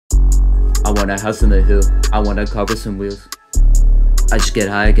want a house on the hill, I want a car with some wheels. I just get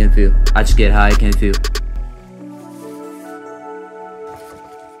high, I can feel. I just get high, I can feel.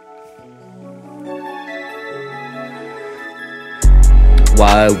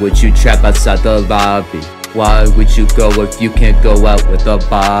 Why would you trap outside the lobby? Why would you go if you can't go out with a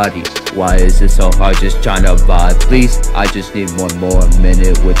body? Why is it so hard just trying to vibe? Please, I just need one more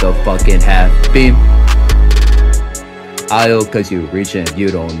minute with a fucking half beam. Idle cause you reaching, you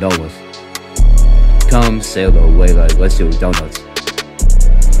don't know us. Come sail away like let's do donuts.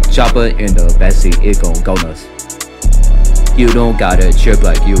 Chopper in the backseat, it gon' go nuts. You don't gotta trip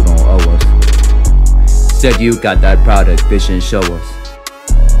like you don't owe us. Said you got that product, bitch, and show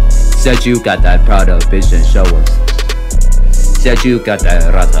us. Said you got that product, bitch, and show us. Said you got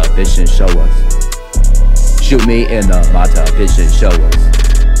that rata, bitch, and show us. Shoot me in the mata, bitch, and show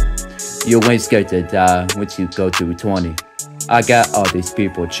us. You ain't scared to die once you go to 20. I got all these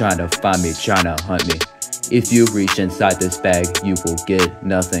people trying to find me, trying to hunt me. If you reach inside this bag, you will get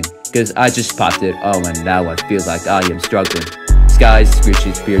nothing. Cause I just popped it all and now I feel like I am struggling. Skies,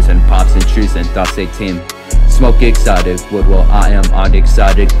 screeches, fears, and pops and trees and thoughts they team. Smoke exotic wood while I am on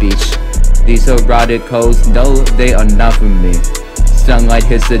exotic beach. These erotic hoes, no, they are not for me. Sunlight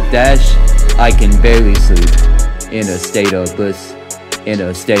hits the dash, I can barely sleep. In a state of bliss, in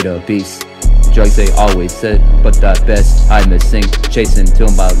a state of peace. Drugs they always said, but the best I'm missing. Chasing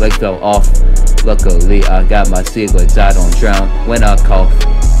till my leg fell off. Luckily I got my sea legs, I don't drown when I cough.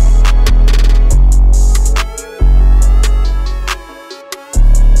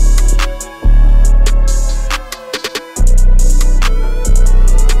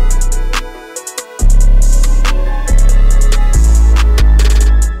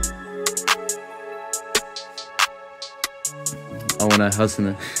 I wanna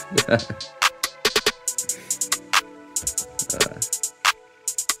hustle it.